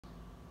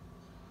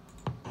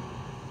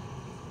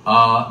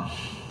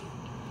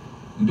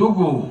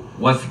Ndugu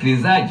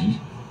wasikilizaji,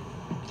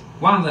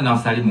 kwanza na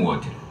wasalimu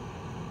wote.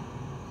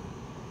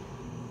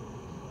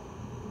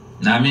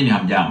 Naamini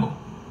hamjambo.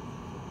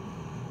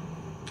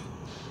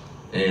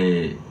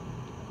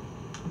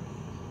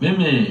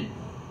 Mimi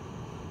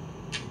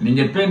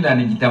ningependa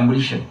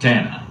nijitambulishe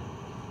tena.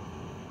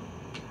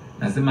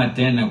 Nasema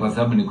tena kwa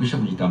sababu nikwisha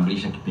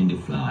kujitambulisha kipindi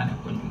fulani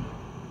kwa nyuma.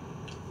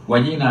 Kwa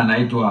jina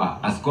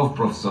anaitwa Askofu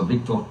Professor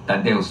Victor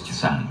Tadeus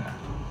Chisanga.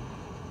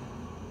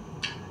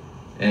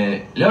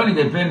 Leo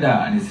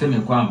ningependa niseme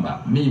kwamba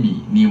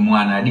mimi ni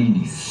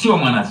mwanadini, sio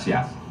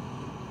mwanasiasa.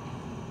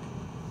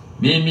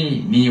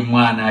 Mimi ni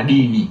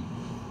mwanadini,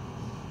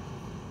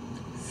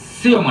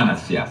 sio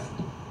mwanasiasa.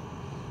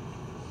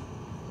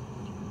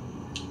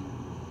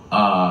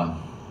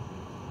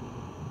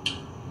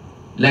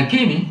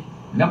 Lakini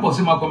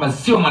ninaposema kwamba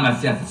sio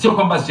mwanasiasa, sio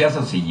kwamba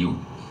siasa sijui.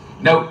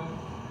 Na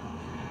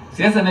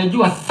siasa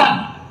naijua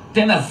sana,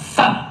 tena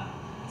sana.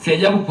 Si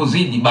ajabu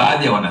kuzidi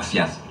baadhi ya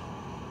wanasiasa.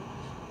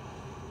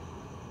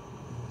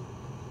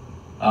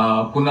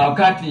 Kuna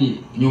wakati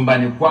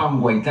nyumbani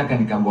kwangu walitaka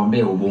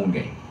nikagombea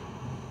ubunge.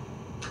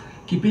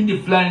 Kipindi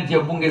fulani cha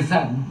bunge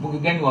sana, bunge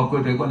gani wa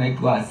kwetu ilikuwa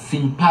inaitwa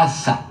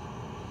Simpasa.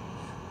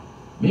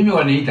 Mimi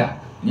waniita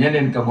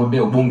niende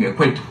nikagombea ubunge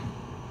kwetu.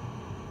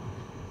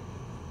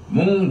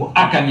 Mungu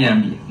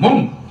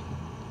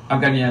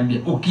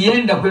akaniambia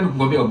ukienda kwenda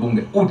kugombea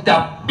ubunge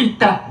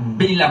utapita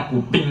bila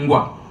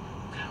kupingwa.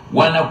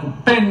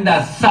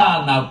 Wanakupenda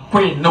sana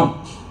kwenu.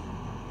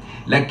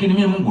 Lakini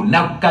mimi Mungu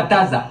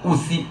nakukataza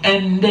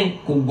usiende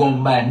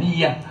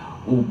kugombania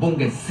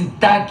ubunge.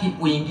 Sitaki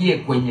uingie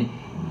kwenye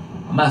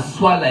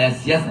masuala ya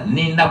siasa.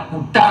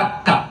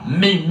 Ninakutaka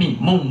mimi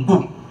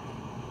Mungu.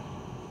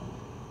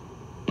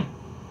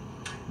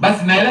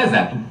 Basi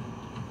naeleza tu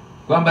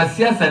kwamba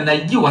siasa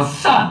naijua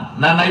sana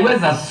na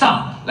naiweza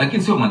sana,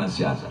 lakini sio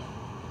mwanasiasa.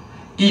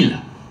 Ila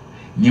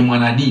ni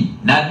mwanadini,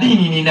 na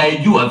dini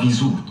ninaijua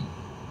vizuri.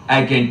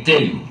 I can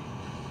tell you,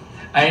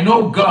 I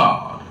know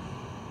God.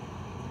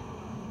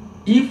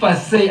 If I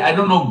say I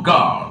don't know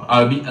God,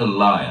 I'll be a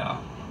liar.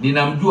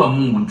 Ninamjua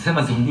Mungu.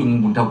 Nikisema simjui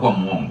Mungu nitakuwa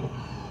muongo.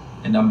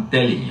 And I'm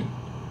telling you.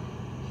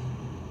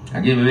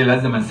 Lakini vile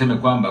lazima niseme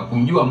kwamba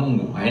kumjua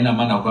Mungu haina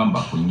maana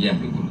kwamba kuingia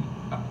mbinguni.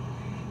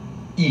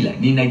 Ila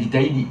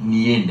ninajitahidi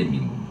niende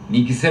mbinguni.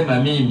 Nikisema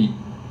mimi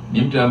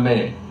ni mtu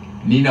ambaye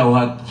nina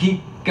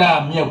uhakika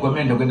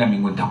 100% nitakwenda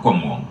mbinguni, nitakuwa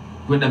muongo.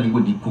 Kwenda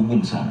mbinguni ni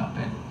kugumu sana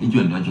hapa.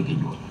 Hicho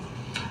ninachokijua.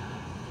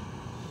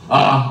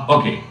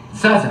 Okay.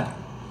 Sasa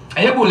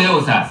hebu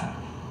leo sasa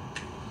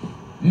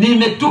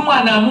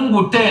nimetumwa na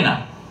Mungu tena.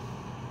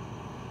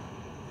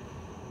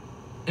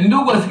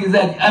 Ndugu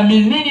wasikilizaji,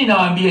 aminini na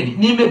waambieni,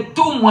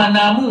 nimetumwa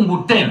na Mungu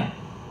tena.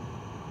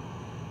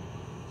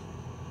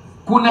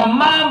 Kuna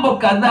mambo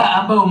kadhaa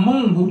ambayo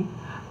Mungu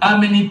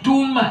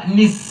amenituma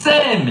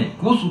niseme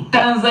kuhusu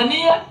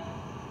Tanzania,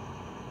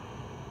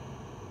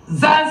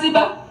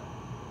 Zanzibar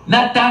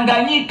na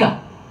Tanganyika.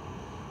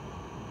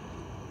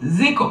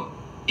 Ziko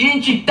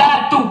nchi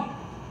 3.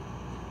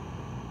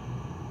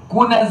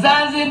 Kuna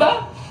Zanzibar,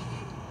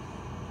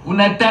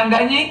 kuna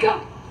Tanganyika,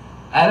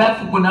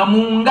 alafu kuna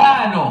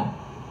muungano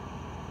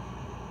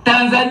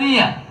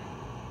Tanzania.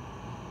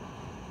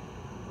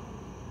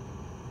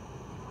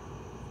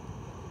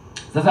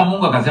 Sasa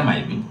Mungu akasema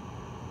hivi,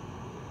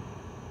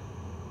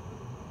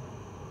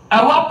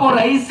 awapo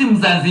rais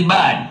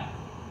Mzanzibari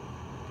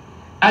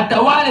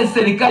atawale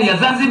serikali ya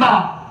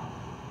Zanzibar,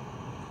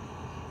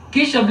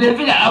 kisha vile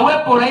vile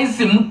awepo rais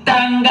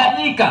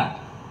Mtanganyika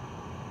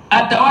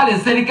atawale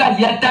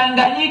serikali ya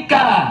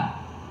Tanganyika,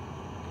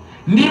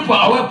 ndipo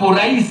awepo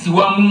rais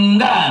wa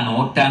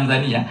muungano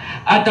Tanzania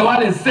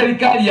atawale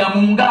serikali ya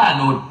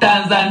muungano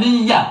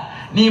Tanzania.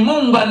 Ni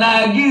Mungu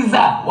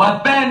anaagiza,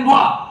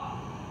 wapendwa.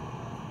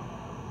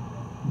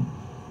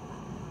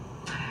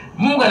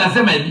 Mungu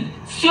anasema hivi,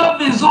 sio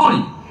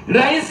vizuri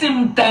rais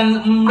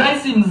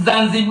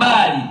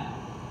Mzanzibari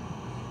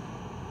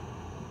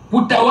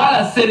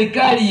kutawala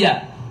serikali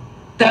ya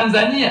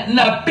Tanzania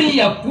na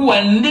pia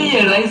kuwa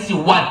ndiye rais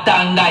wa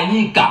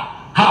Tanganyika.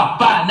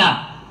 Hapana.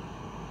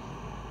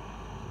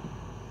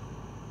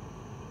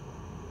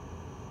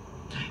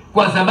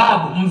 Kwa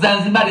sababu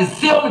Mzanzibari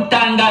sio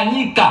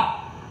Mtanganyika.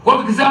 Kwa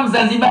hiyo tukisema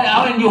Mzanzibari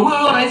awe ndio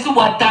huyo rais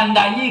wa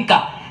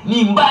Tanganyika,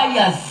 ni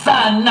mbaya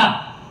sana.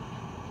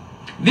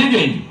 Vivyo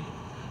hivyo,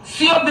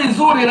 sio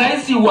vizuri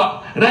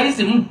rais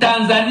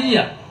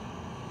Mtanzania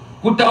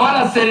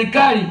kutawala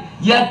serikali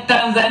ya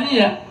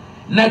Tanzania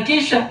na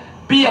kisha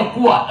pia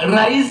kuwa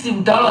rais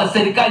mtawala wa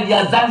serikali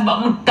ya Zanzibar,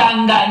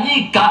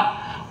 Mtanganyika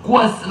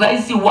kuwa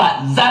rais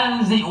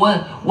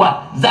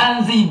wa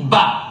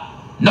Zanzibar.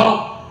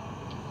 No.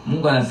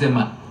 Mungu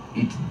anasema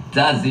it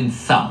doesn't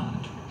sound.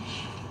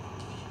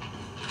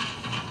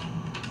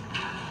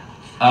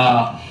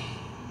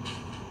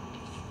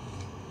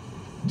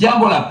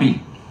 Jambo la pili,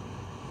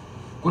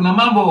 kuna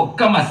mambo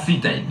kama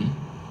 6 hivi.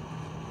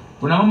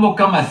 Kuna mambo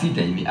kama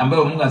 6 hivi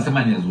ambayo Mungu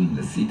anasema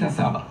nizungumze, 6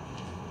 7.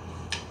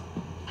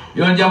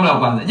 Hiyo ni jambo la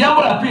kwanza.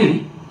 Jambo la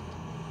pili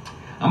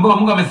ambayo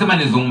Mungu amesema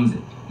nizungumze,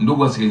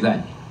 ndugu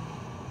wasikilizaji,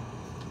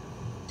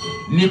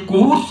 ni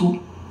kuhusu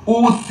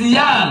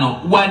uhusiano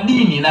wa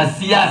dini na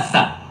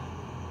siasa.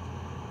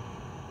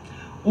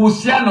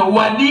 Uhusiano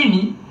wa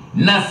dini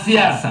na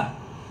siasa,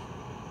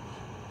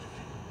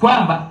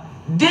 kwamba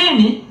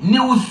dini ni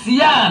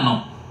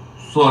uhusiano,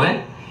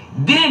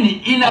 dini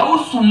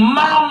inahusu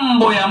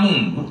mambo ya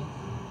Mungu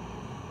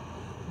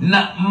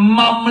na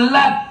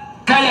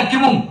mamlaka ya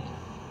kimungu.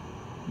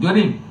 Ndio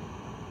dini.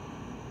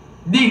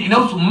 Dini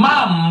inahusu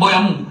mambo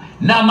ya Mungu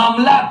na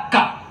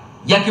mamlaka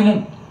ya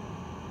kimungu.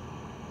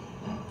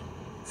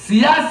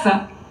 Siasa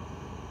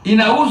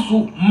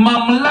inahusu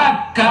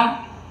mamlaka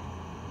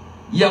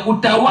ya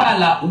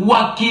utawala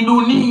wa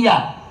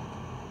kidunia.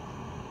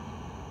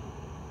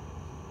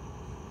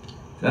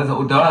 Sasa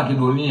utawala wa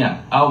kidunia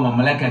au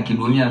mamlaka ya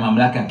kidunia na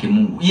mamlaka ya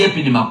kimungu,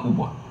 yepi ni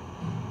makubwa?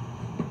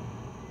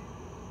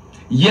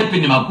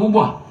 Yepi ni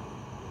makubwa?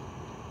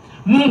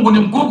 Mungu ni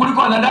mkuu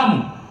kuliko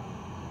wanadamu.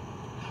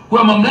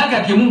 Kwa mamlaka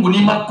ya kimungu ni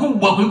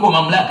makubwa kuliko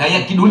mamlaka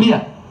ya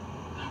kidunia.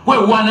 Kwa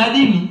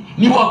wanadini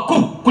ni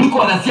wakuu kuliko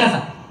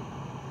wanasiasa.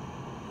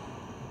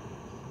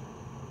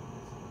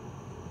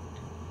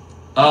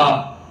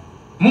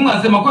 Mungu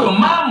anasema kwa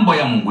mambo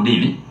ya Mungu,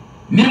 dini,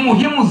 ni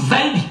muhimu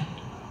zaidi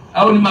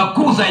au ni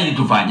makuu zaidi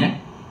tufanye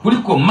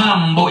kuliko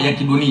mambo ya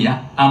kidunia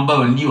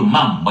ambayo ndiyo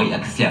mambo ya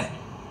kisiasa.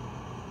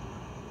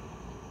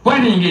 Kwa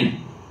nyingine,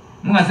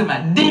 Mungu anasema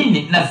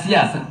dini na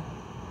siasa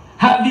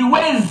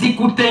haviwezi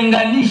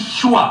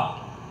kutenganishwa,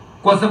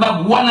 kwa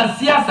sababu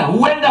wanasiasa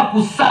huenda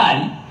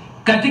kusali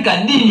katika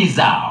dini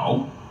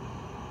zao.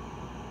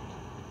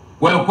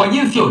 Kwa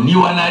jinsi hiyo ni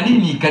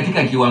wanadini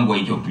katika kiwango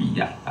hicho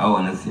pia, au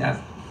wanasiasa.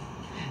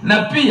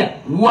 Na pia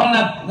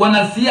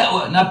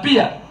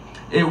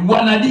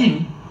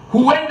wanadini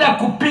huenda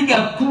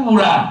kupiga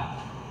kura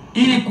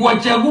ili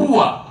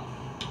kuwachagua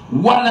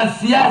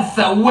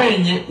wanasiasa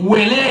wenye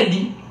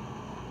weledi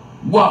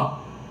wa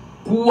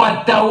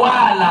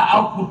kuwatawala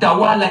au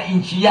kutawala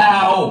nchi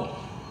yao.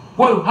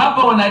 Kwa hiyo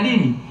hapa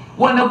wanadini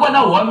wanakuwa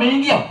nao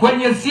wameingia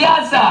kwenye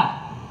siasa.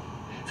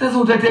 Sasa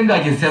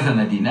utatengaje siasa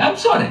na dini? I'm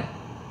sorry.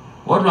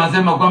 Watu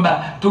wanasema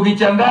kwamba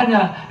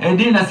tukichanganya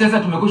dini na siasa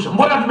tumekwisha.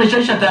 Mbona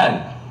tumeshaisha tayari?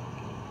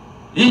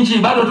 Nchi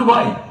bado tuko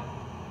hai.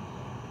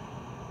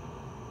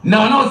 Na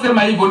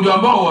wanaosema hivyo ndio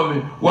ambao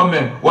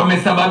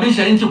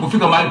wamesababisha nchi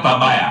kufika mahali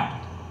pabaya.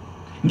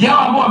 Ndio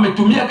ambao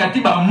wametumia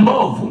katiba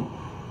mbovu,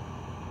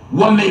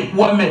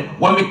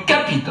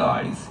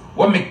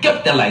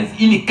 wamecapitalize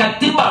ili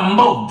katiba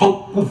mbovu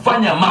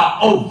kufanya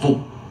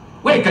maovu.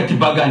 Wewe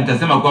katiba gani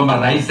tasema kwamba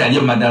rais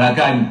aliye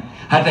madarakani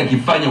hata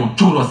kifanya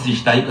uchuru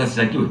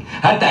asishtakiwe,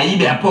 hata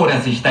ibe apore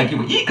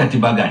asishtakiwe? Hii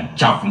katiba gani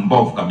chafu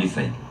mbovu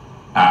kabisa hii?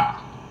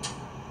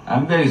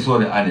 I'm very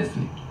sorry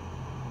honestly.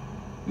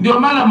 Ndio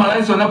maana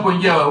marais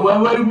wanapoingia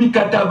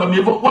mikataba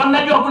mibovu,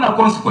 wanajua kuna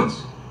consequence.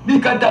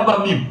 Mikataba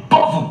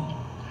mibovu.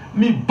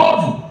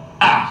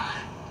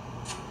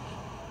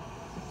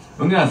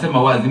 Wengine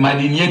wanasema wazi,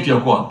 madini yetu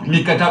yako wapi?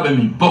 Mikataba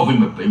mibovu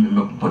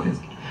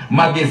imepoteza.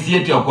 Magesi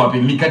yetu yako wapi?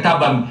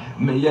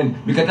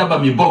 Mikataba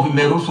mibovu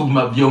imeruhusu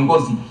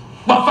viongozi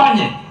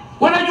wafanye.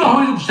 Wanajua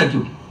hawezi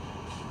kushtakiwa.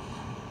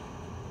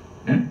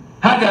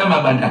 Hata ya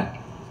mabandari.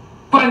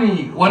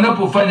 Kwani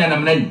wanapofanya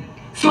namna hii,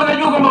 si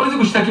wanajua kwamba hawezi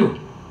kushtakiwa?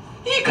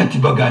 Hii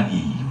katiba gani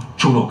hii?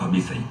 Chulo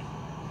kabisa hii.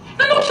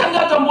 Na ndio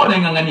shangaza mbona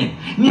ingangania.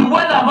 Ni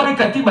bwana ambaye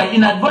katiba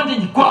ina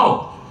advantage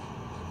kwao,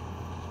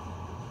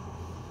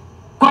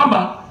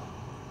 kwamba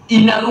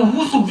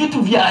inaruhusu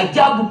vitu vya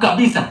ajabu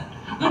kabisa.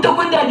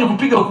 Mtakwenda aje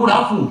kupiga kura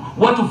afu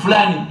watu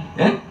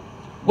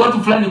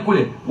fulani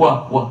kule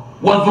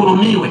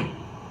wadhulumiwe,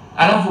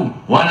 alafu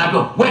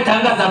wanaambia wewe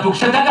tangaza,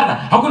 tukishatangaza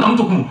hakuna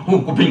mtu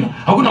kupinga,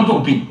 hakuna mtu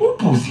kupinga.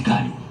 Upuzi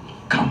gani?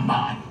 Come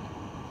on.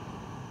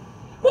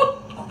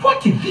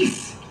 What is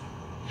this?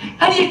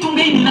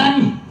 Aliyetunga hii ni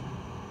nani?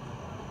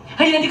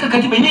 Aliandika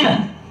katiba ni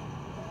nani?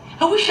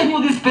 I wish I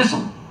knew this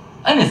person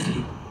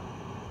honestly.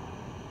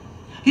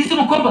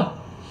 Hisema kwamba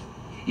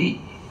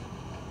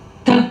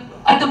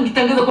hata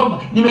mkitangaza kwamba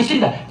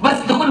nimeshinda,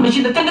 basi nitakuwa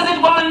nimeshinda. Tangazeni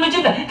kwamba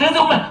nimeshinda. Tangaza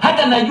kwamba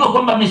hata najua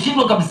kwamba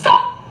ameshindwa kabisa.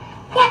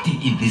 What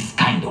is this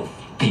kind of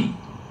thing?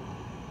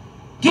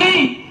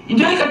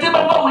 Ndio hii katiba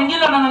ambao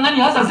wengine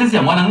wanang'ang'ania, hasa sisi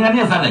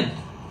wanang'ang'ania sana hii.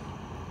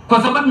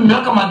 Kwa sababu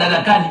mmeweka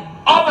madarakani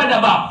over the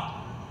above.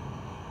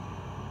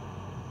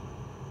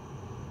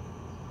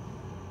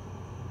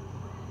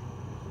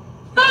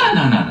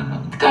 No.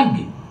 It can't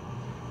be.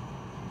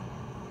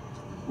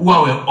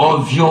 Wawe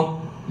ovyo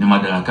ni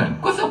madarakani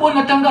kwa sababu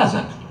wanatangaza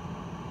tu.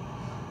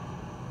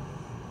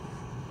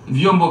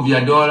 Vyombo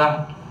vya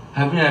dola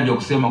havina vya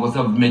kusema kwa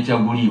sababu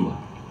vimechaguliwa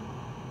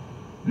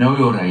na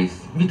huyo rais.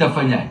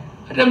 Vitafanyaje?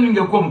 Hata mimi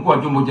ningekuwa mkuu wa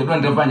chombo cha dola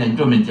nitafanya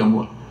kitu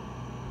amechagua.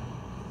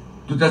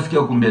 Tutasikia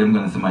huko mbele Mungu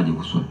anasemaje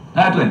kusudi.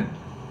 Twende.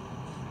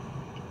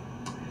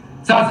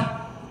 Sasa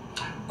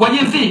kwa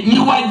jinsi ni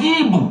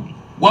wajibu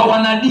wa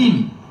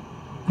wanadini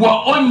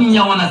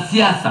kuwaonya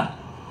wanasiasa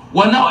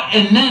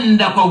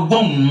wanaoenenda kwa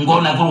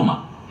uongo na dhuluma.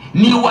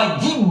 Ni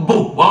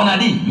wajibu wa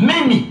wanadini.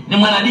 Mimi ni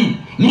mwanadini,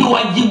 ni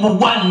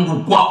wajibu wangu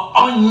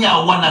kuwaonya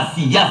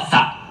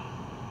wanasiasa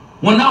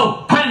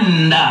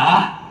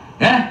wanaokwenda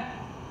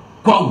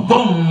kwa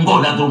uongo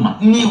na dhuluma.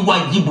 Ni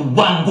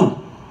wajibu wangu,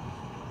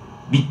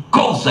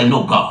 because I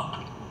know God.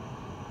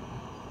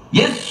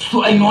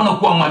 Yesu aliona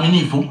kuwa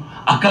mwaminifu,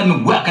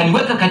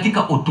 akaniweka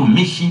katika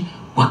utumishi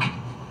wake.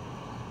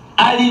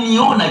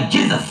 Aliniona,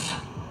 Jesus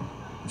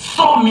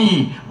saw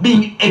me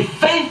being a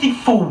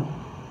faithful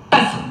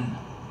person,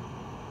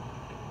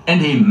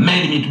 and he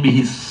made me to be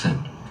his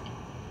servant.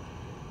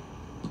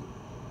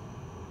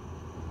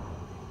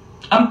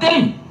 I'm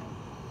telling you.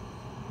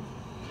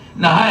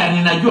 Na haya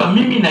ninajua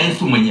mimi na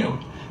Yesu mwenyewe.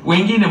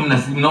 Wengine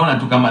mnaona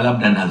tu kama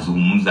labda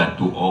nazungumza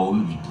tu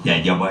ya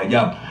ajabu.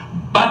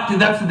 But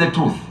that's the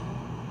truth.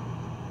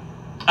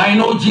 I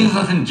know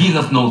Jesus and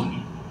Jesus knows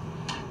me.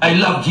 I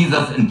love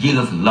Jesus and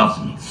Jesus loves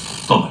me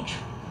so much.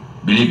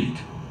 Believe it.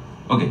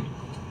 Okay.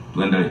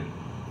 Tuendelee.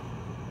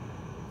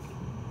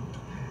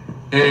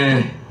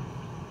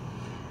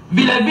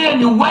 Vile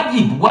ni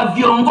wajibu wa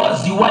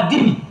viongozi wa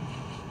dini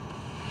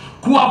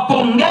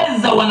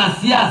kuwapongeza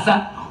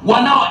wanasiasa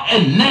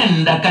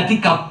wanaoenenda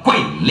katika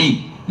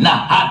kweli na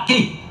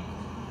haki.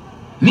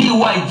 Ni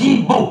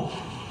wajibu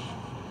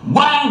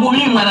wangu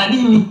mimi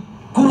mwanadini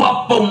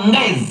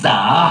kuwapongeza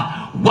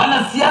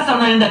wanasiasa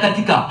wanaoenenda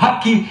katika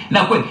haki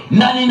na kweli.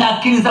 Na nina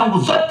akili zangu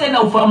zote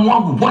na ufahamu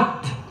wangu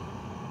wote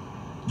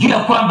juu ya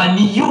kwamba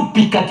ni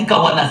yupi katika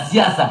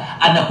wanasiasa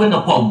anakwenda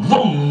kwa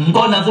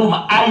uongo na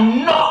dhuluma. I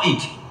know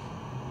it.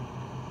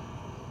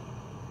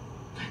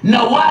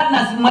 Na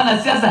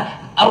wanasiasa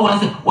au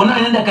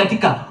wanaoenenda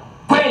katika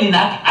kweli na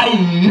haki, I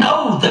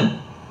know them.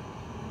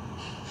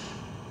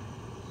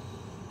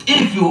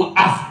 If you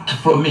ask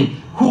from me,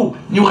 who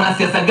ni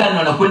wanasiasa gani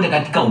wanakwenda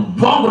katika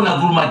uongo na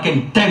dhuluma, I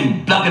can tell you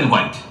black and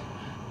white,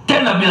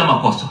 tena bila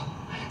makosa,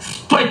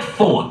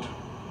 straightforward.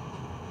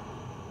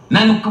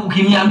 Na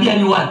ukiniambia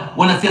ni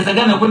wanasiasa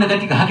gani wanakwenda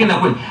katika haki na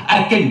kweli,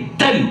 I can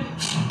tell you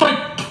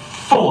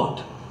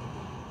straightforward,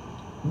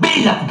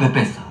 bila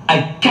kupepesa.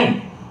 I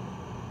can.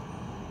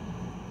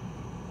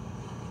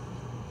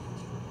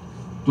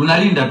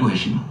 Tunalinda tu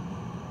heshima.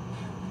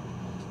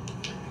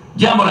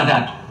 Jambo la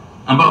tatu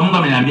ambalo Mungu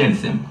ameniambia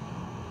niseme.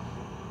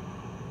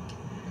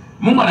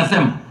 Mungu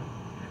anasema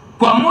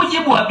kwa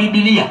mujibu wa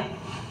Biblia,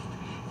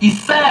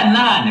 Isaya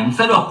 8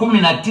 mstari wa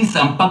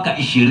 19 mpaka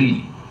 20.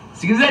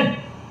 Sikilizeni.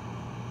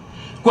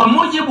 Kwa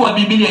mujibu wa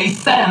Biblia,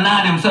 Isaya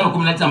 8 mstari wa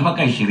 19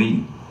 mpaka 20.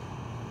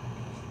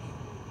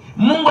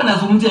 Mungu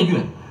anazungumzia juu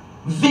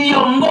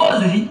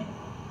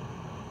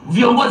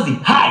viongozi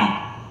hai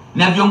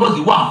na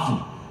viongozi wafu.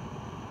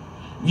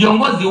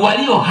 Viongozi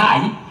walio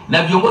hai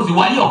na viongozi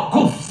walio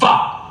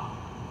kufa.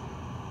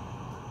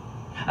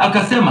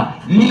 Akasema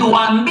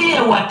niwaambie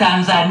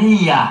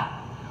Watanzania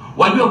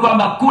wajue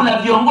kwamba kuna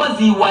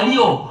viongozi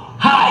walio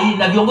hai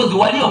na viongozi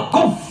walio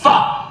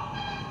kufa.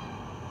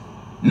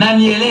 Na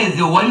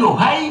nieleze walio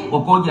hai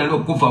wakoje na walio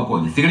kufa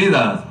wakoje.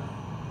 Sikiliza.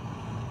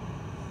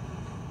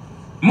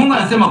 Mungu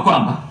anasema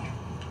kwamba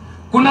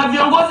kuna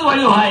viongozi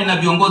walio hai na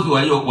viongozi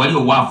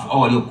walio wafu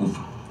au walio kufa.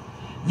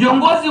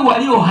 Viongozi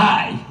walio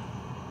hai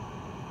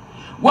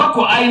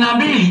wako aina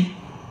mbili.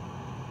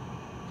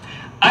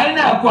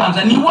 Aina ya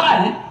kwanza ni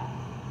wale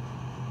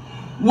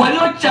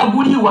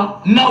waliochaguliwa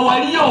na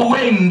walio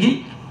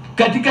wengi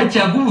katika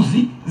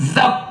chaguzi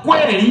za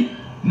kweli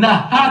na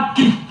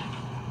haki.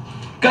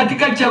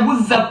 Katika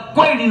chaguzi za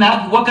kweli na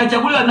haki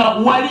wakachaguliwa na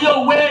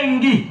walio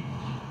wengi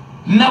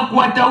na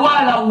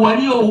kuwatawala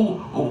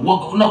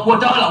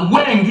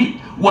wengi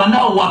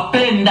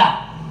wanaowapenda.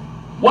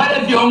 Wale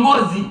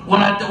viongozi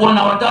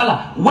wanawatawala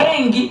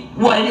wengi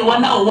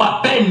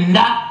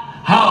wanaowapenda.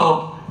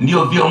 Hao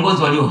ndio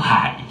viongozi walio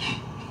hai.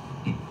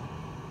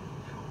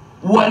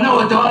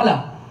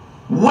 Wanaowatawala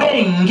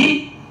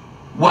wengi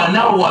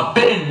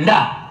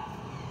wanaowapenda,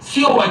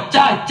 sio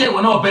wachache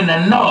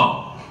wanaowapenda,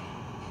 no.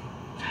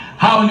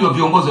 Hao ndio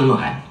viongozi walio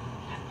hai.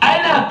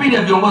 Aina ya pili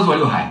ya viongozi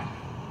walio hai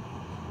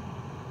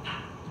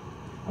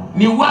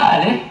ni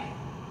wale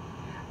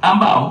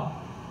ambao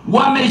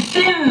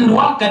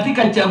wameshindwa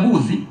katika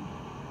chaguzi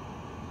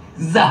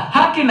za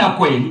haki na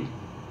kweli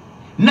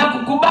na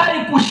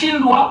kukubali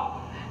kushindwa,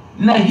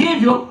 na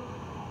hivyo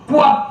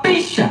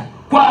kuapisha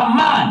kwa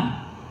amani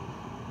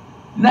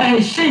na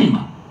heshima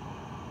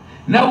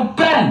na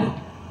upendo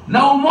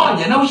na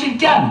umoja na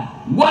ushirikiano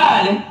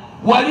wale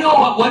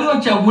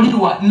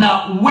waliochaguliwa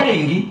na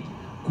wengi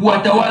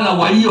kuwatawala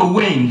walio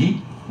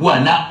wengi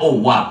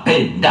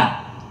wanaowapenda.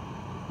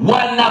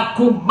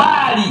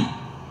 Wanakubali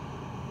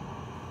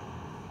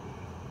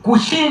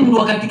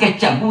kushindwa katika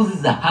chaguzi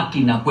za haki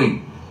na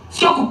kweli,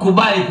 sio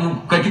kukubali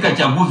katika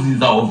chaguzi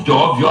za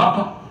ovyo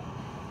hapa,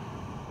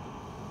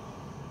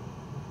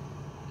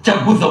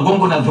 chaguzi za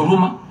uongo na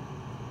dhuluma.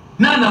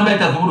 Nani ambaye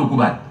atadhuru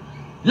kubali?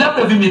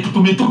 Labda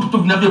vimitutu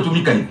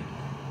vinavyotumika hivi.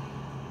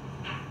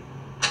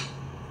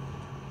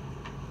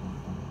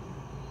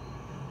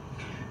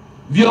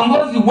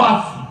 Viongozi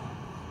wafu.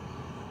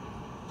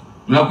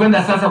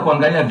 Tunakwenda sasa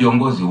kuangalia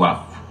viongozi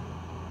wafu.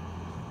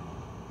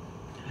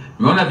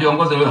 Unaona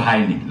viongozi walio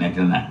hai na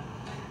kina nani?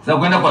 Sasa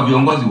kwenda kwa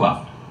viongozi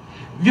wafu.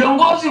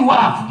 Viongozi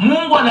wafu,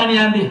 Mungu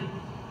ananiambia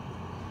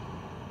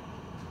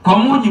kwa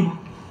mujibu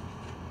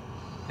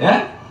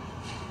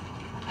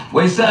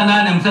wa Isaya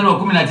 8 mstari wa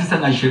 19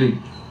 na 20.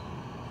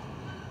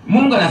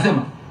 Mungu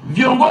anasema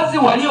viongozi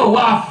walio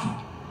wafu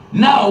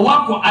nao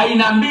wako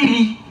aina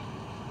mbili.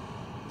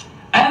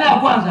 Aina ya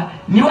kwanza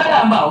ni wale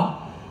ambao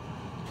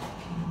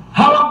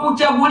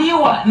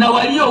hawakuchaguliwa na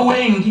walio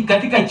wengi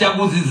katika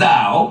chaguzi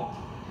zao,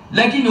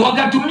 lakini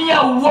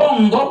wakatumia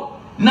uongo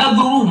na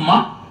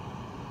dhuluma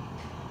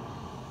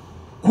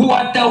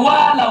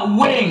kuwatawala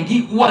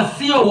wengi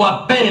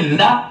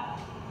wasiowapenda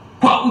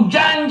kwa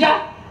ujanja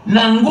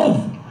na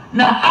nguvu,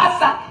 na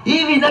hasa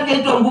hivi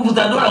inavyoitwa nguvu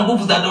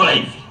za dola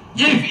hivi.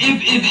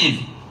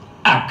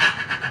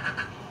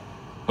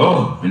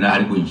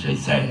 Vinaharibu nchi ya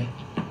Israeli.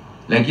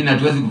 Lakini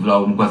hatuwezi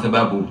kuvilaumu kwa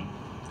sababu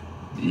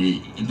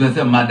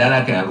tunasema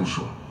madaraka ya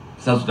rushwa.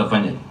 Sasa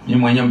tutafanya mimi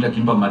mwenyewe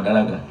mtakimpa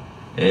madaraka,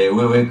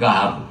 wewe weka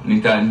hapo,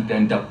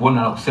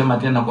 nitakuona na kusema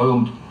tena kwa hiyo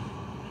mtu.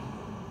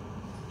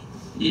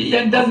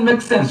 It doesn't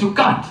make sense. You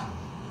can't.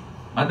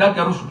 Madaraka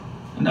ya rushwa.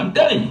 And I'm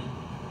telling you.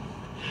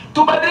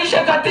 Tubadilishe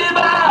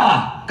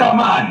katiba.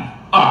 Come on.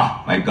 Oh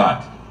my God.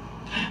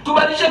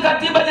 Tubadilishe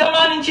katiba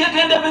jamani, nchi yetu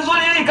iende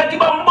vizuri.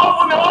 Katiba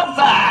mbovu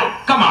imeoza.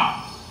 Come on.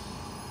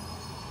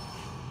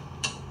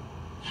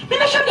 Mimi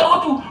nashangaa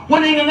watu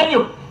wanaingangania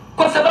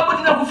kwa sababu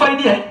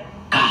tunakufaidia.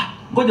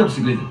 Ngoja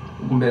tusikilize.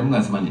 Kumbe Mungu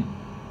anasema nini?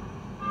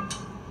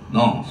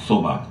 No,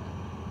 so bad.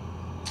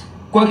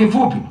 Kwa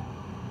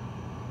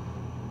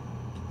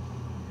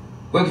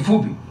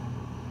kifupi,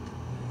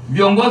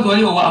 viongozi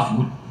walio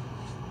wafu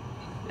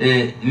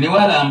ni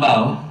wale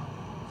ambao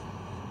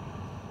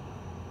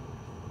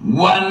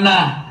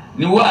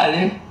ni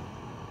wale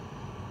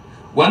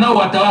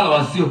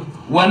wanaowatawala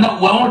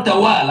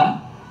wanaotawala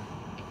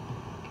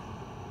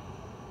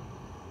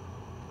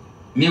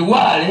ni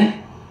wale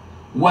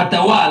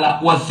watawala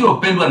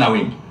wasiopendwa na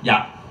wengi.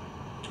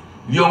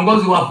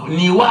 Viongozi wafu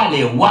ni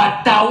wale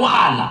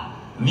watawala,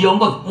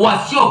 viongozi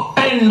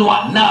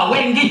wasiopendwa na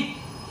wengi.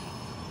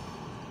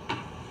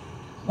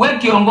 Wewe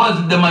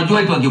kiongozi, the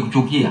majority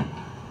wakikuchukia,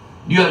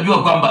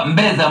 jua kwamba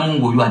mbele za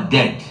Mungu you are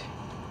dead.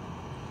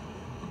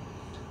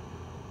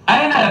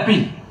 Aina ya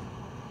pili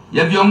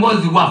ya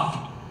viongozi wafu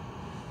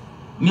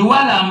ni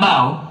wale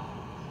ambao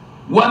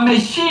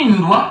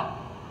wameshindwa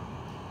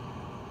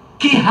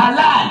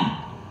kihalali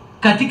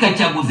katika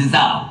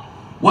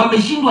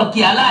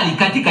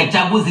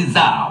chaguzi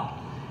zao,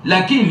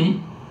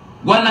 lakini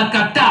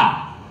wanakataa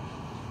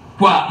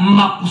kwa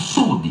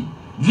makusudi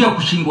juu ya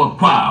kushindwa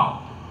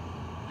kwao,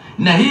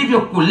 na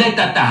hivyo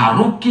kuleta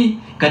taharuki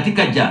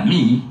katika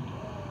jamii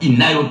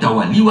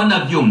inayotawaliwa na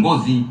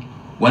viongozi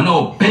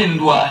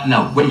wanaopendwa na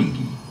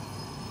wengi.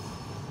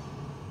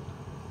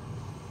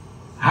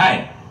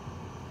 Haya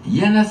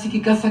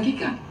yanasikika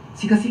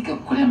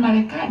kule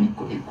Marekani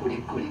kule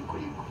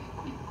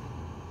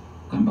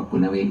kwamba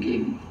kuna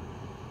wengine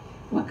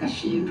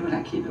wakashindwa,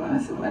 lakini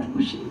wanasema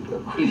tukushindwa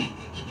kule.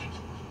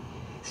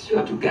 Sio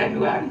watu gani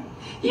wale?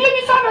 Hiyo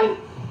ni sana.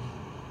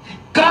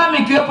 Kama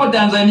ikiwepo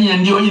Tanzania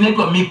ndio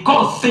inaitwa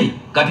mikosi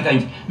katika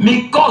nchi.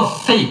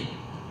 Mikosi.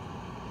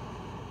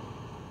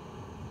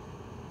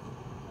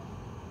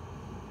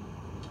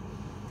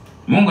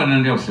 Mungu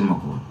anaendelea kusema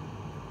kwa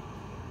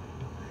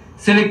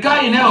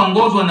serikali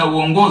inayoongozwa na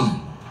uongozi,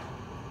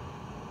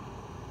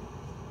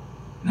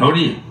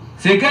 naulia,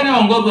 serikali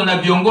inayoongozwa na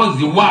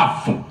viongozi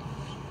wafu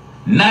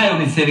nayo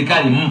ni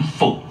serikali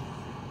mfu.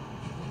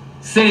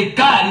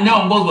 Serikali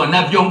inayoongozwa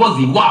na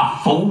viongozi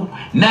wafu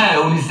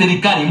nayo ni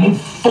serikali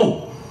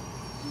mfu.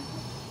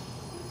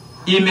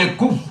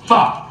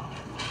 Imekufa.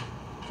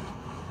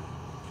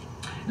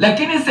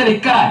 Lakini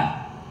serikali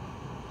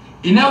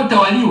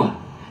inayotawaliwa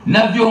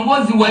na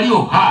viongozi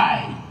walio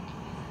hai,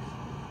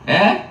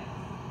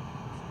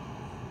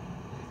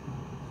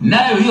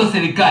 nayo hiyo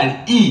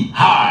serikali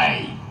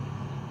hai,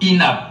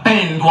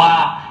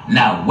 inapendwa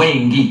na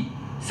wengi.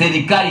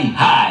 Serikali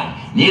hai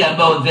ni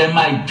about the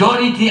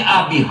majority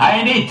are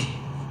behind it.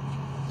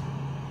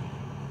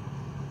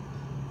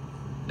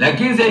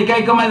 Lakini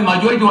serikali kama the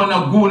majority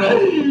wanaguna,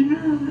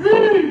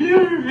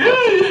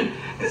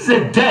 it's a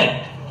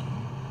dead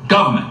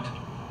government.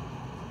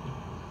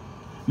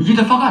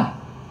 Mjitafakari.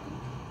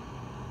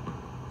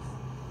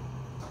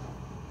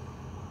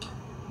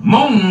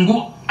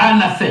 Mungu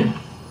anasema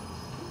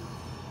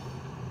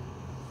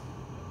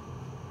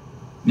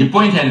ni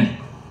point end.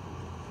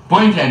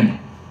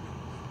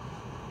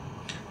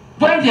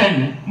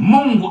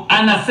 Mungu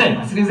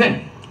anasema, sikilizeni.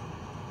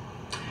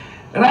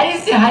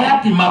 Rais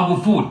hayati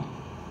Magufuli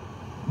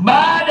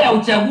baada ya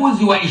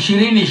uchaguzi wa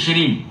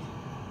 2020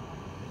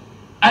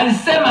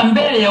 alisema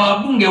mbele ya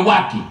wabunge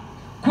wake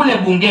kule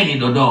bungeni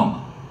Dodoma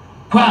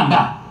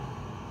kwamba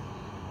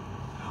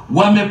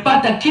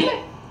wamepata kile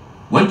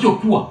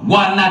walichokuwa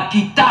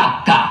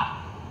wanakitaka.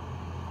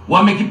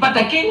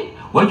 Wamekipata kile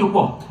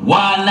walichokuwa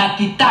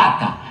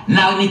wanakitaka,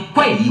 na ni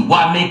kweli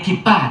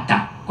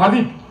wamekipata. Kwa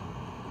vipi?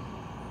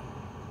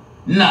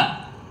 Na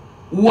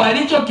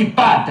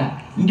walichokipata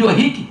ndio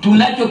hiki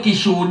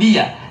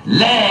tunachokishuhudia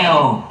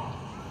leo.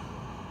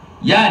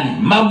 Yani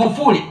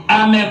Magufuli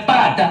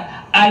amepata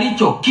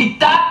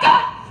alichokitaka,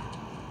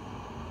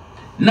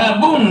 na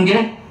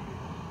bunge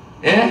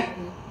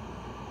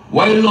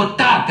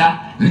walilotaka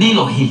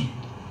ndilo hili.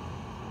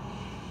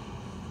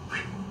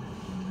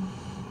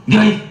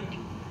 Ndio hili.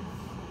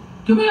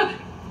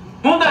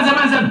 Mungu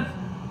anasema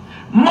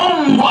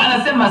Mungu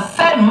anasema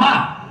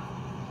sema.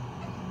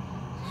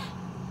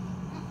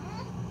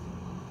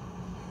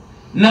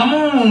 Na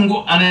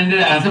Mungu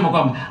anaendelea anasema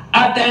kwamba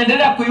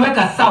ataendelea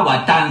kuiweka sawa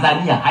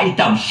Tanzania,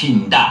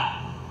 haitamshinda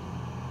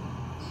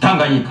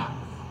Tanganyika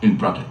in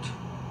bracket.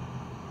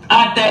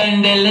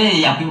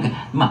 Ataendelea kuiweka,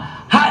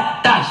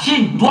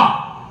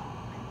 hatashindwa.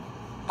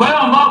 Kwa hiyo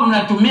ambao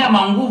mnatumia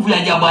manguvu ya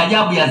ajabu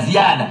ajabu ya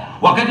ziada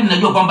wakati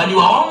mnajua kwamba ni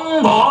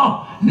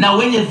waongo na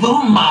wenye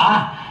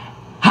dhuluma,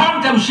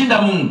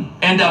 hamtamshinda Mungu.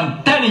 And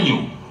I'm telling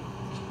you,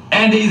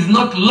 and it is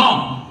not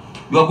long,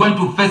 you are going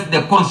to face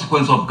the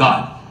consequence of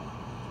God.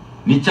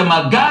 Ni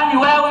chama gani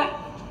wewe?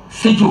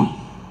 Sijui.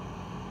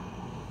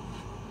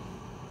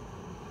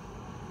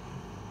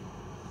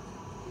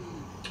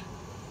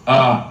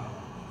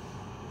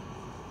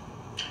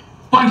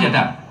 Point ya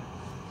tatu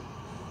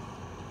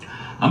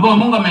ambao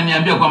Mungu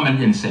ameniambia kwamba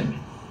nije niseme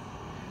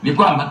ni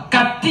kwamba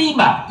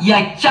katiba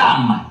ya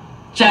chama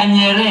cha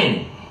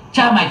Nyerere,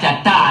 chama cha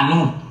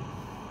tano,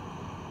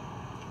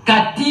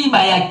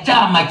 katiba ya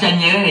chama cha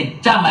Nyerere,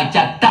 chama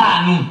cha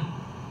tano,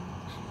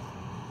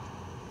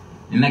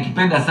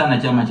 ninakipenda sana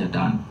chama cha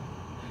tano,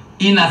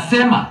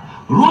 inasema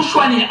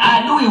rushwa ni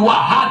adui wa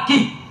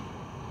haki.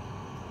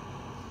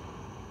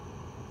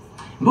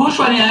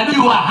 Rushwa ni adui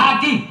wa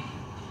haki.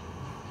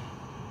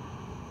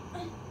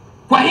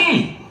 Kwa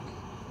hii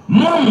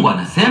Mungu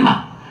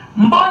anasema,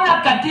 mbona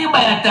katiba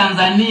ya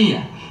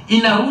Tanzania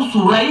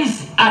inaruhusu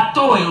rais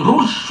atoe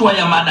rushwa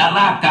ya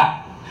madaraka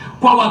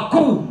kwa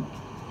wakuu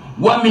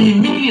wa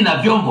mihimili na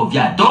vyombo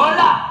vya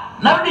dola?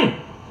 Narudi.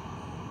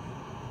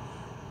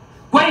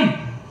 Kwa hiyo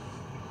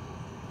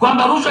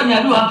kwamba rushwa ni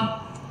adui wa haki,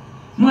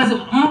 Mungu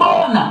anasema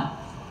mbona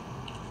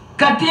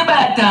katiba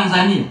ya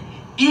Tanzania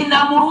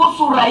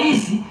inamruhusu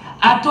rais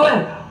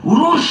atoe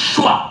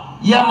rushwa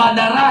ya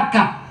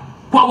madaraka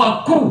kwa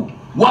wakuu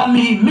wa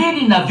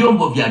mihimili na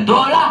vyombo vya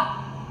dola?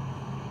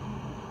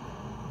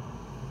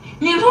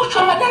 Ni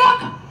rushwa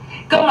madaraka.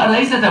 Kama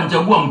rais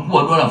atamchagua mkuu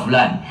wa dola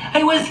fulani,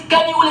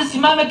 haiwezekani ule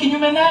simame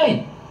kinyume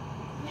naye.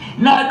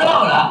 Na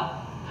dola,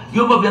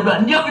 vyombo vya dola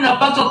ndio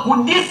vinapaswa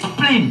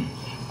kudiscipline,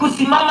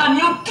 kusimama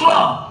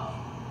neutral,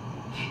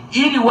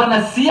 ili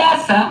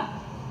wanasiasa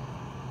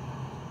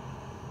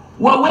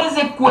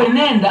waweze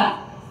kuenenda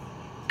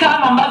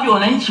kama ambavyo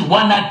wananchi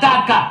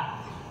wanataka.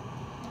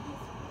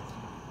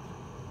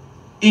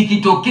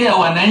 Ikitokea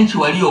wananchi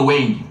walio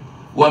wengi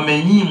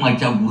wamenyimwa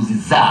chaguzi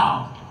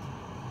zao,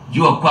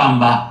 jua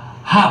kwamba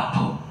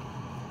hapo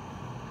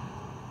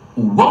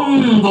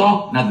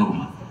uongo na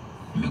dhuluma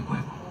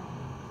imekuwepo.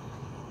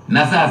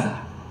 Na sasa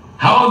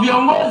hao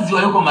viongozi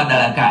walioko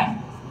madarakani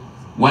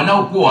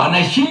wanaokuwa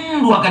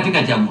wanashindwa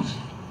katika chaguzi,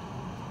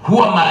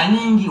 huwa mara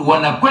nyingi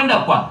wanakwenda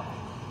kwa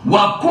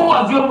wakuu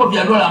wa vyombo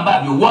vya dola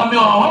ambavyo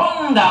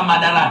wamewahonga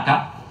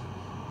madaraka,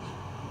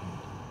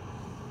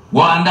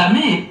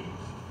 waandamie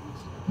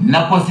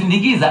na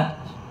kusindikiza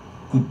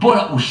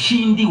kupora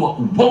ushindi wa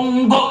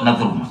ubongo na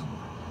dhuluma.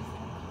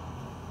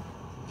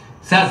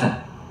 Sasa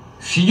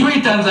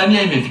sijui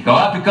Tanzania imefika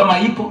wapi, kama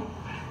ipo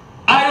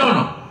I don't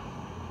know.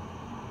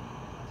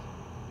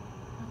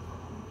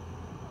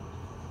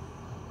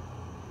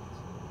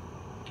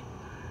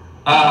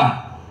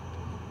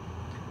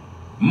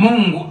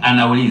 Mungu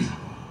anauliza,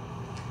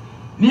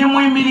 ni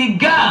muhimili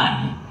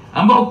gani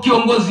ambao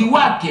kiongozi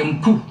wake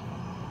mkuu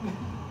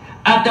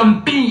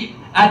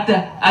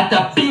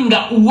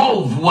atapinga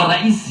uovu wa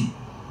rais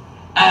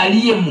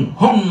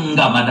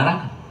aliyemhonga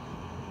madaraka?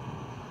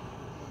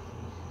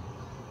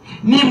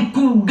 Ni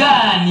mkuu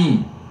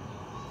gani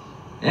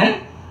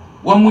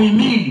wa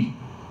muhimili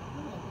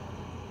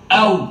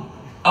au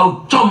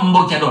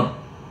chombo cha dola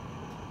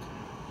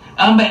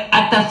ambaye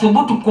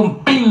atathubutu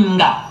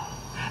kumpinga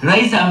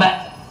rais ambaye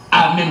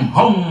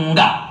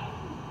amemhonga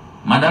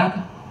madaraka?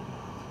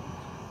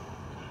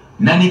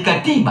 Na ni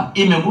katiba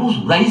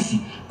imemruhusu rais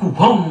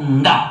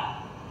kuhonga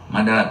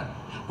madaraka.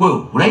 Kwa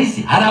hiyo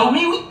rais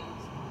halaumiwi.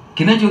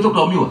 Kinachoweza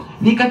kulaumiwa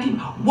ni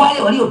katiba.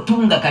 Wale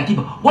waliotunga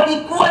katiba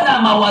walikuwa na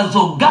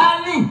mawazo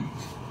gani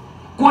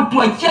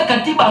kutuachia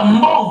katiba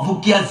mbovu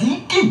kiasi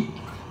hiki?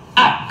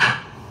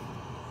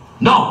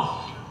 No.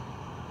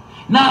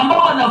 Na ambao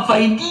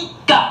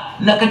wanafaidika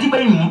na katiba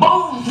hii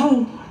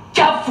mbovu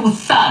chafu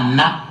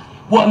sana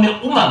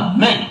wameuma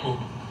meno,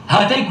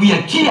 hawataki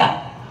kuiachia.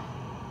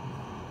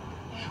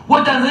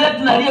 Watanzania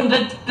tunalia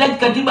mtaki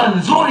katiba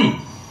nzuri,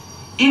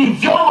 ili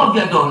vyombo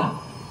vya dola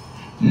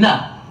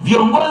na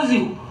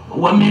viongozi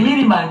wa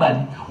mihimili mbalimbali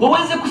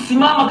waweze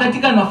kusimama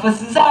katika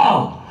nafasi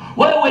zao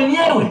wao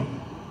wenyewe.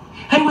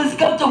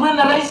 Haiwezekani uchaguliwe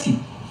na rais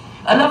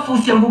alafu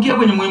usiangukie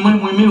kwenye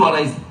muhimili wa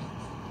rais,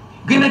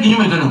 genda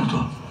kinyume tena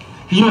kutoa,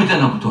 kinyume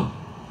tena kutoa.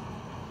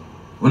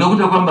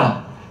 Unakuta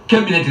kwamba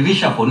cabinet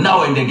reshuffle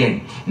now and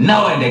again,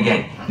 now and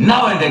again,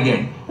 now and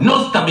again,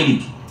 no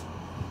stability.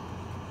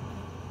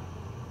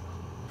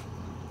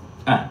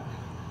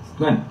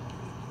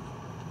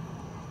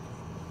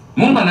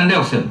 Mungu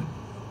anaendelea kusema,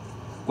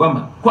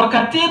 kwamba kwa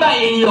katiba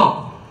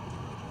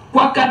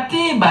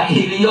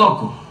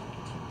iliyoko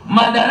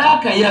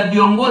madaraka ya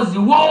viongozi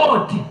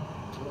wote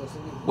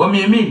wa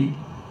mihimili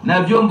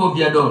na vyombo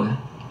vya dola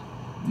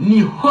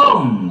ni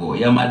hongo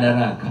ya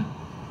madaraka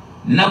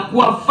na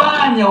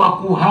kuwafanya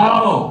wakuu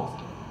hao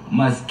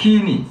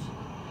maskini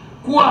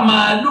kuwa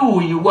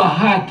maadui wa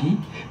haki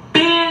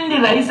pindi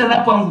rais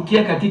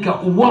anapoangukia katika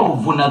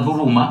uovu na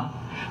dhuluma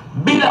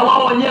bila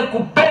wao wenyewe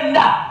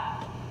kupenda.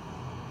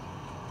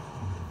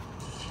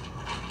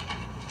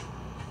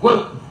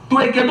 Kwa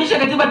turekebishe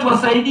katiba,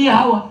 tuwasaidie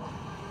hawa.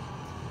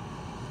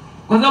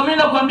 Kwa sababu mimi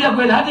nakwambia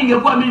kweli, hata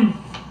ingekuwa mimi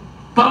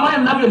pamoja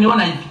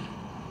mnavyoniona hivi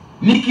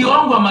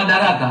nikiongwa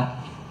madaraka,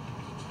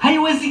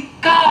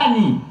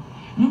 haiwezekani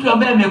mtu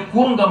ambaye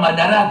amekuonga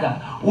madaraka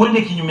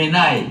uende kinyume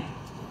naye,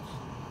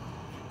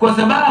 kwa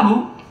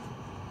sababu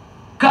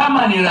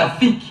kama ni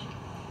rafiki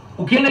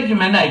ukienda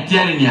kinyume naye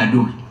tayari ni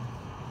adui,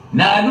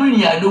 na adui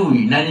ni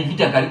adui na ni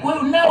vita kali. Kwa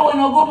hiyo nao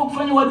wanaogopa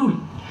kufanya uadui.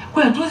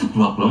 Kwa hiyo hatuwezi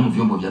kulaumu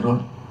vyombo vya dola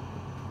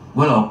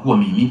wala wakuu wa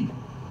mihimili.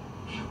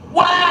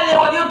 Wale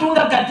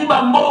waliotunga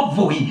katiba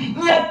mbovu hii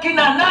ni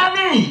akina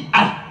nani?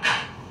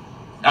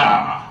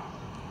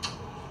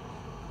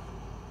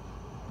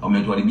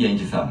 Wametuharibia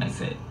nchi sana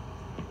isee.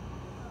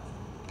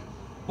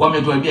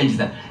 Wametuharibia nchi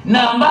sana.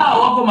 Na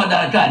ambao wako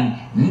madarakani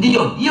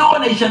ndio hiyo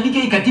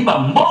wanaishabiki hii katiba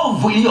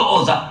mbovu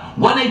iliyooza.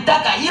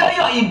 Wanaitaka hiyo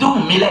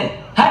idumu milele.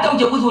 Hata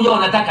uchaguzi ujao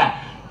wanataka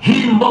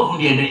hii mbovu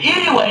ndio endelee,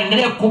 ili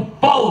waendelee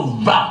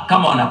kupora.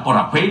 Kama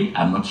wanapora kweli,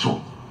 I'm not sure.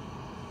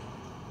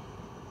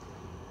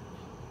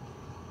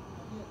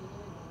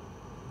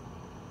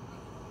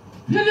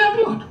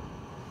 Niliambiwa tu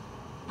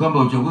kwamba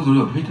uchaguzi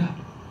uliopita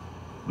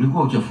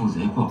ulikuwa uchafuzi,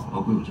 haikuwa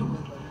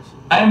uchaguzi.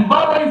 I'm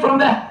borrowing from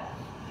there.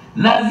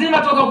 Lazima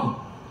toka huko.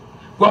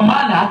 Kwa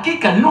maana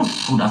hakika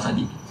nusu na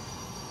sadiki.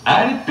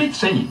 I repeat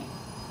saying it.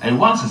 I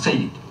once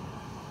said it.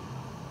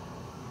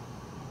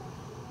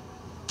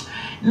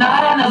 Na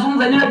haya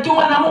nazungumza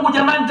nimetumwa na Mungu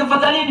jamani,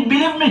 tafadhali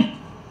believe me.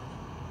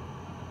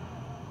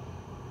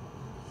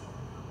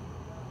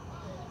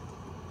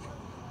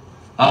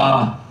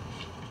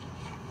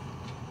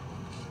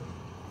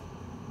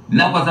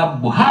 Na kwa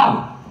sababu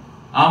hao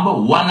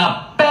ambao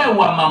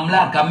wanapewa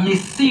mamlaka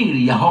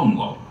misiri ya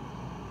hongo,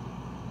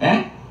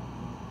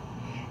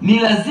 ni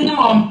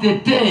lazima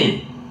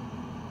wamtetee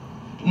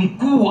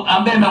mkuu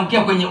ambaye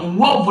ameangukia kwenye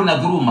uovu na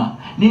dhuluma.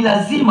 Ni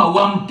lazima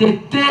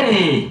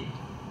wamtetee.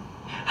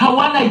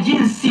 Hawana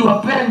jinsi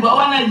wapendwa,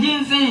 hawana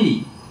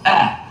jinsi.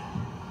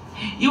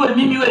 Iwe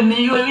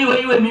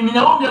mimi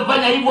na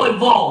ungefanya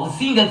hivyo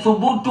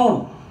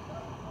usingethubutu.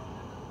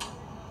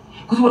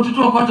 Kwa sababu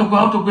watoto wako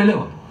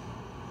hawatakuelewa.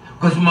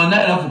 Kwa sababu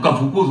naye alafu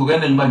kafukuzwa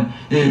kaenda nyumbani.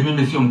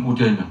 Mimi sio mkuu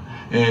tena.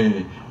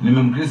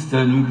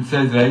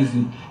 Nimemcriticize rais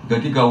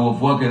katika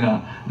uovu wake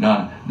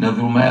na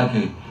dhuluma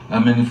yake,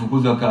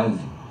 amenifukuza kazi.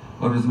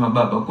 Watu wasema,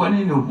 baba, kwa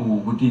nini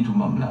ukutii tu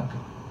mamlaka?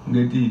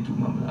 Ungetii tu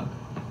mamlaka.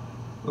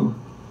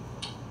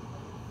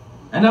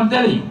 And I'm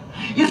telling you,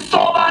 it's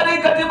so bad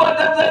in Katiba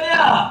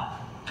Tanzania.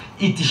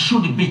 It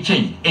should be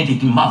changed and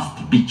it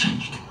must be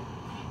changed.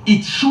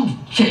 It should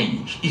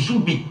change. It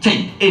should be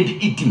changed and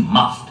it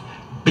must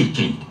be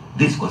changed.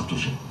 This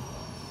constitution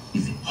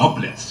is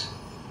hopeless,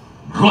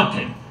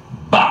 rotten,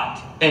 bad,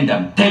 and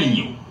I'm telling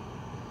you.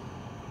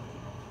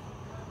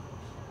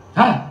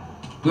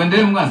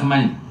 Tuendelee. Mungu anasema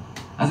nini?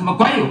 Anasema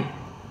kwa hiyo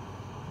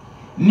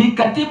ni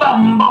katiba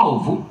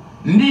mbovu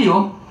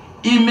ndiyo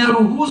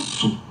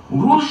imeruhusu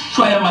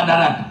rushwa ya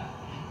madaraka,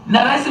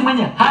 na rais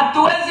mwenye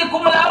hatuwezi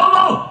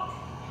kumlaumu.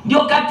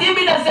 Ndio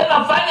katiba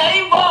inasema fanya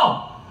hivyo,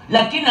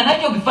 lakini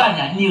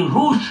anachokifanya ni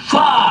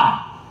rushwa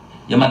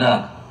ya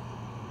madaraka.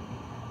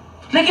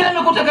 Lakini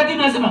amekuta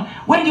katiba inasema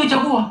wewe ndio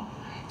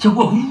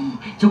chagua huyu.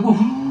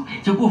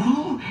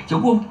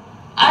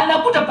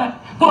 Anakuta pale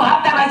kwa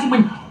hata rais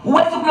mwenye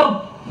uwezi kulaumu.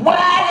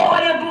 Wale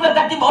waliotunga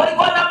katiba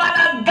walikuwa na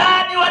maana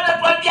gani?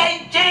 Wanatuambia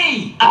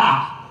nchi.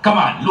 Come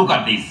on, look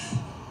at this.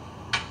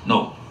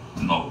 No.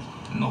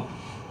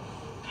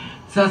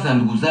 Sasa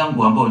ndugu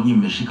zangu ambao nyinyi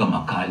mmeshika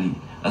makali,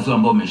 hasa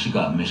ambao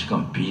mmeshika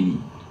mpini,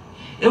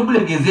 hebu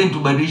legezeni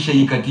tubadilishe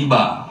hii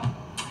katiba.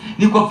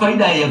 Ni kwa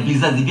faida ya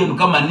vizazi vyenu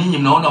kama ninyi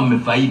mnaona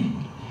mmefaidi.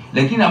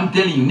 Lakini I'm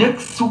telling you,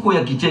 next suko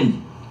ya kichenji,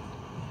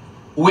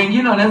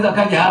 wengine wanaweza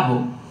kaja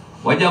hapo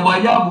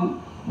wajabu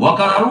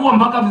wakararua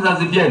mpaka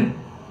vizazi vyenu.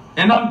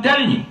 And I'm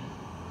telling you,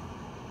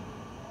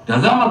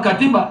 tazama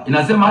katiba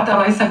inasema hata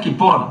rais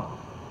akipora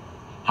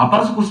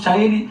hapaswi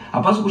kustahili,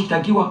 hapaswi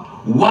kushtakiwa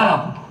wala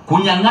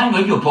kunyang'anywa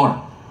hivyo pora.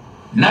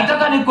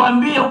 Nataka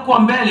nikwambie huko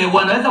mbele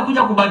wanaweza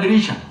kuja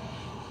kubadilisha.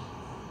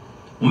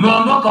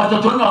 Umeondoka,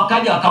 watoto wenu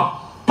wakaja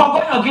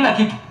wakapokonywa kila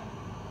kitu,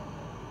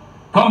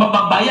 kwamba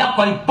baba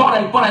yako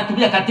alipora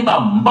itumia katiba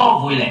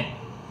mbovu ile.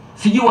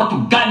 Sijui watu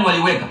gani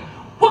waliweka,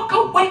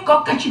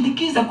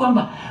 wakashindikiza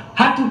kwamba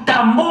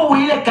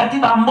hatutambui ile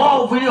katiba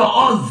mbovu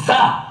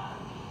iliyooza.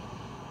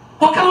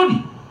 Wakarudi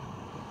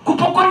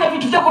kupokonya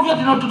vitu vyako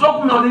vyote na watoto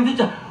wako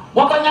mnawaridhisha,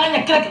 wakanyang'anya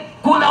kila kitu.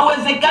 Kuna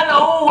uwezekano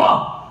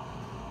huo.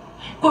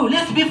 Kwa hiyo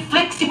let's be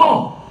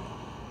flexible.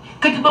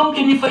 Katiba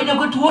mpya ni faida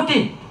kwetu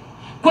wote.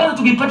 Kwanza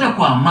tukipata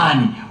kwa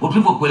amani,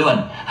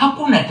 tulivyokuelewana,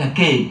 hakuna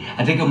atakaye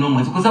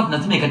mnamo, kwa sababu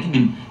tunasema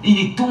katiba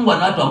ilitungwa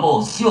na watu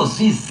ambao sio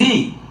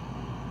sisi.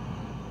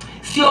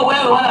 Sio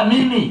wewe wala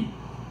mimi.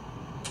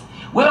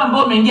 Wewe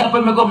ambao umeingia hapo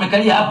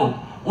umekalia hapo,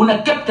 una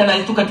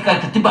capitalize tu katika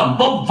katiba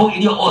mbovu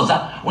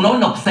iliyooza,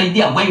 unaona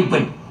kusaidia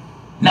wewe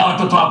na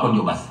watoto wako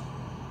ndio basi.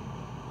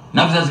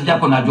 Na vizazi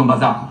vyako na jomba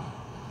zako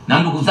na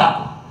ndugu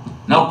zako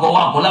na ukoo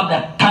wako,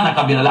 labda tana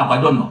kabila lako,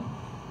 I don't know.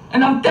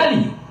 And I'm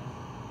telling you,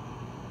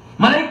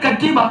 maana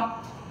katiba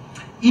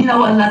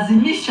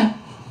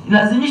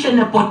inalazimisha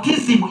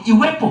nepotism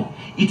iwepo.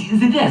 It is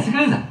there.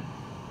 Sikiliza,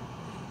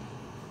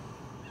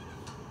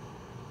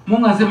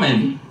 Mungu anasema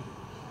hivi,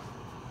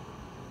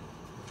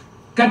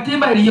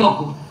 katiba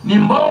iliyoko ni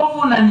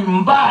mbovu na ni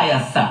mbaya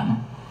sana,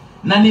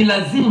 na ni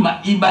lazima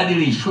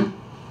ibadilishwe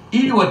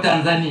ili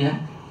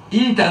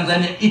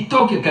Tanzania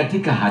itoke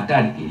katika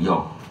hatari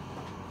iliyoko.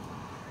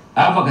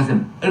 Hapo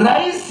akasema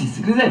rais,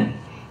 sikilizeni,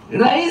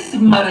 Rais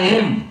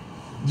marehemu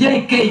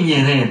JK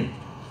Nyerere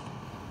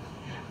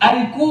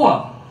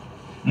alikuwa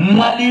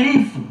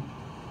mwadilifu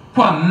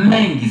kwa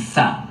mengi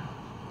sana.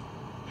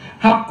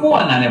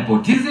 Hakuwa na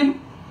nepotism,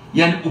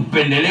 yani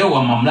upendeleo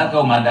wa mamlaka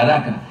au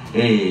madaraka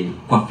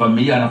kwa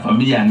familia na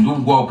familia,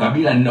 ndugu au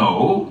kabila,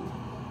 no.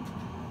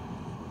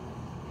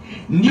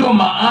 Ndio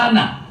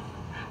maana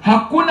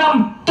hakuna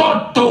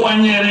mtoto wa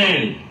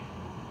Nyerere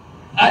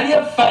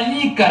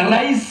aliyefanyika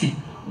rais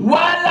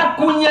wala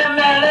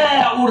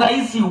kunyemelea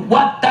uraisi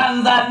wa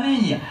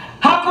Tanzania.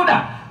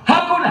 Hakuna.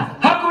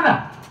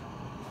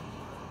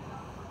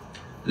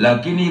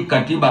 Lakini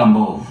katiba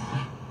mbovu,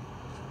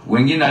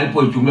 wengine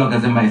alipoichungulia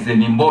wakasema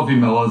ni mbovu,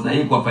 imeoza,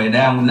 hii kwa faida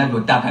yangu,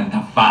 ninavyotaka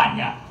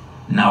nitafanya,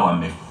 na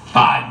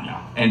wamefanya.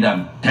 And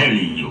I'm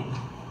telling you,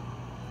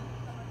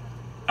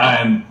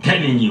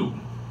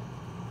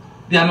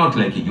 they are not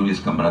like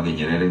Julius Kambarage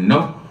Nyerere,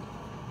 no.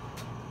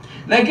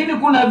 Lakini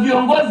kuna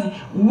viongozi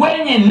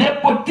wenye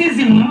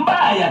nepotism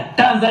mbaya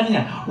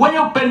Tanzania, wenye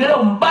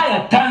upendeleo mbaya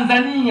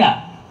Tanzania,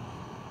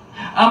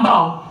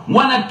 ambao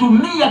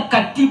wanatumia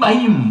katiba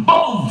hii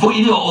mbovu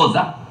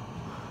iliyooza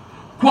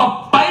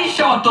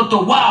kuwapaisha watoto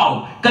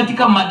wao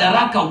katika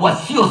madaraka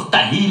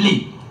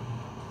wasiostahili.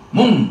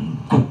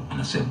 Mungu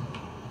anasema,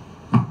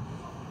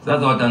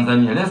 sasa wa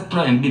Tanzania, let's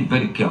try and be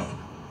very careful.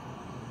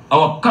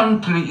 Our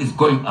country is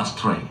going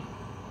astray.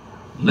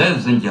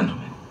 Ladies and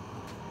gentlemen,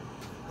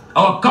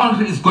 our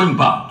country is going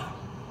bad.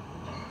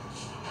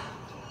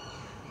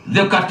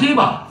 The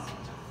Katiba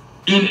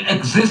in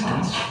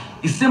existence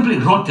is simply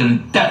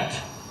rotten dirt,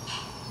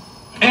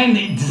 and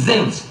it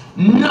deserves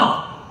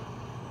no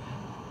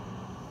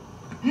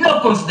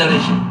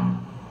consideration.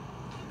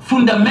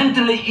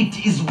 Fundamentally,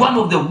 it is one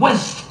of the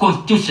worst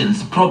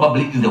constitutions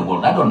probably in the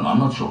world. I don't know, I'm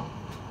not sure.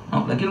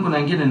 No, lakini kuna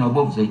wengine ni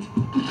wabovu zaidi.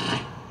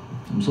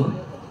 I'm sorry.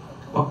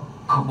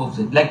 Wabovu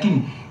zaidi.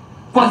 Lakini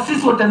kwa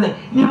sisi wa Tanzania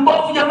ni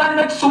mbovu jamani,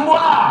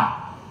 natusumbua.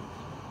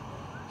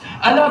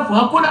 Alafu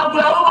hakuna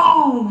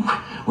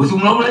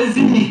usimlamu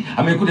hizi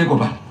amekuta iko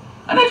pale.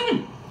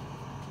 Anatumi.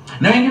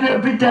 Na wengine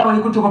pita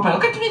walikuta iko pale.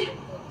 Wakati mimi.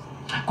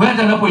 Kwa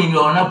hiyo anapoingia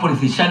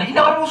wanapolifishana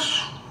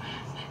inawaruhusu.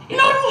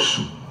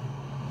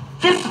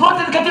 This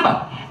rotten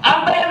katiba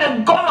ambaye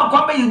amegoma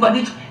kwamba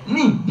ibadilishwe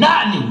ni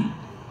nani?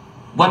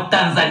 Wa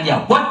Tanzania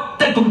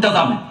wote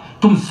tumtazame,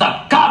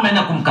 tumsakame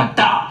na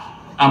kumkataa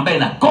ambaye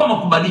anagoma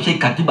kubadilisha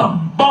katiba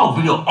mbovu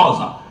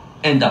iliyooza.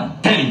 And I'm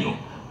telling you,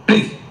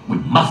 please, we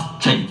must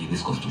change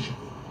this constitution.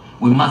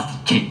 We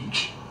must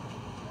change.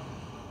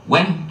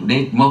 When?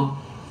 Today, tomorrow,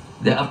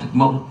 day after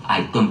tomorrow,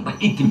 I don't, but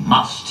it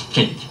must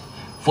change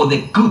for the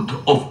good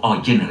of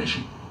our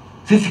generation.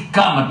 Sisi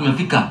kama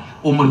tumefika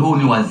umri huu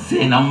ni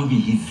wazee na mvi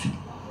hizi,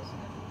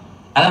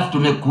 alafu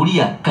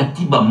tumekulia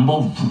katiba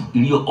mbovu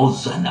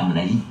iliyooza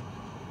namna hii,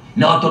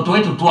 na watoto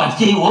wetu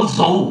tuachie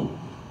uozo huu.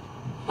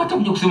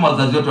 Watakuja kusema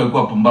wazazi wetu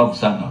walikuwa pumbavu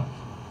sana.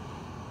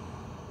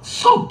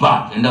 So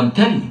bad, and I'm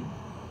telling you.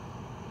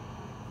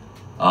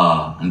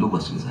 Ndugu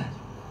wasikilizaji,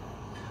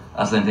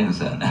 asanteni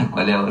sana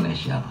kwa leo,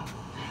 naishi hapa.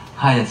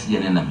 Haya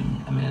sijanena mimi,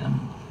 amenena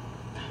Mungu.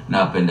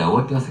 Nawapenda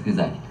wote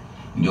wasikilizaji.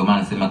 Ndio maana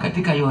nasema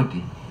katika yote,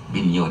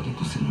 bini yote,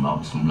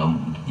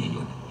 tusimlaumu mtu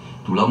yeyote.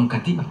 Tulaumu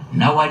katiba,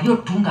 na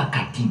waliotunga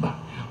katiba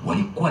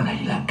walikuwa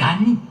na ila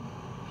gani?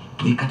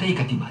 Tuikatai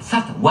katiba.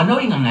 Sasa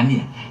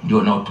wanaoingangania ndio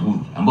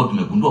wanaotuudhi, ambao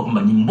tumegundua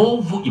kwamba ni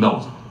mbovu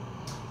imeoza.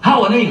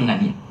 Hao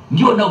wanaoingangania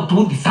ndio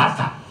wanaotuudhi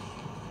sasa.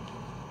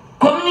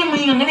 Kwa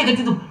nini mngangania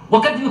katiba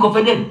wakati niko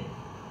fedeli?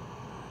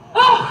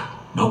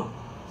 No.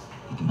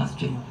 It must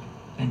change,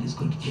 and it's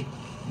going to change.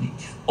 And it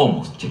is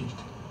almost changed.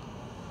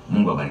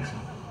 Mungu abariki sana.